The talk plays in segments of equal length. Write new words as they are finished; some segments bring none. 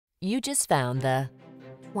You just found the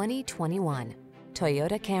 2021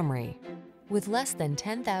 Toyota Camry. With less than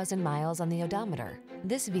 10,000 miles on the odometer,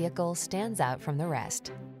 this vehicle stands out from the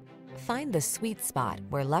rest. Find the sweet spot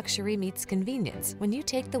where luxury meets convenience when you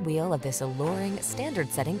take the wheel of this alluring,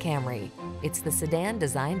 standard-setting Camry. It's the sedan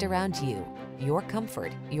designed around you, your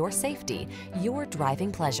comfort, your safety, your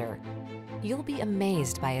driving pleasure. You'll be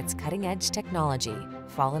amazed by its cutting-edge technology,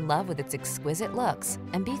 fall in love with its exquisite looks,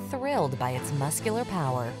 and be thrilled by its muscular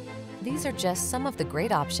power. These are just some of the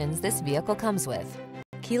great options this vehicle comes with: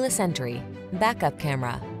 keyless entry, backup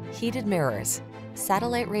camera, heated mirrors,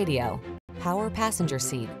 satellite radio, power passenger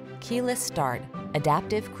seat, keyless start,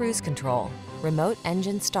 adaptive cruise control, remote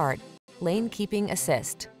engine start, lane keeping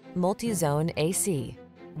assist, multi-zone AC.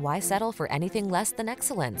 Why settle for anything less than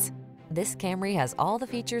excellence? This Camry has all the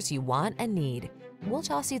features you want and need. We'll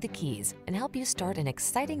toss you the keys and help you start an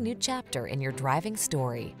exciting new chapter in your driving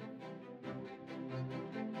story.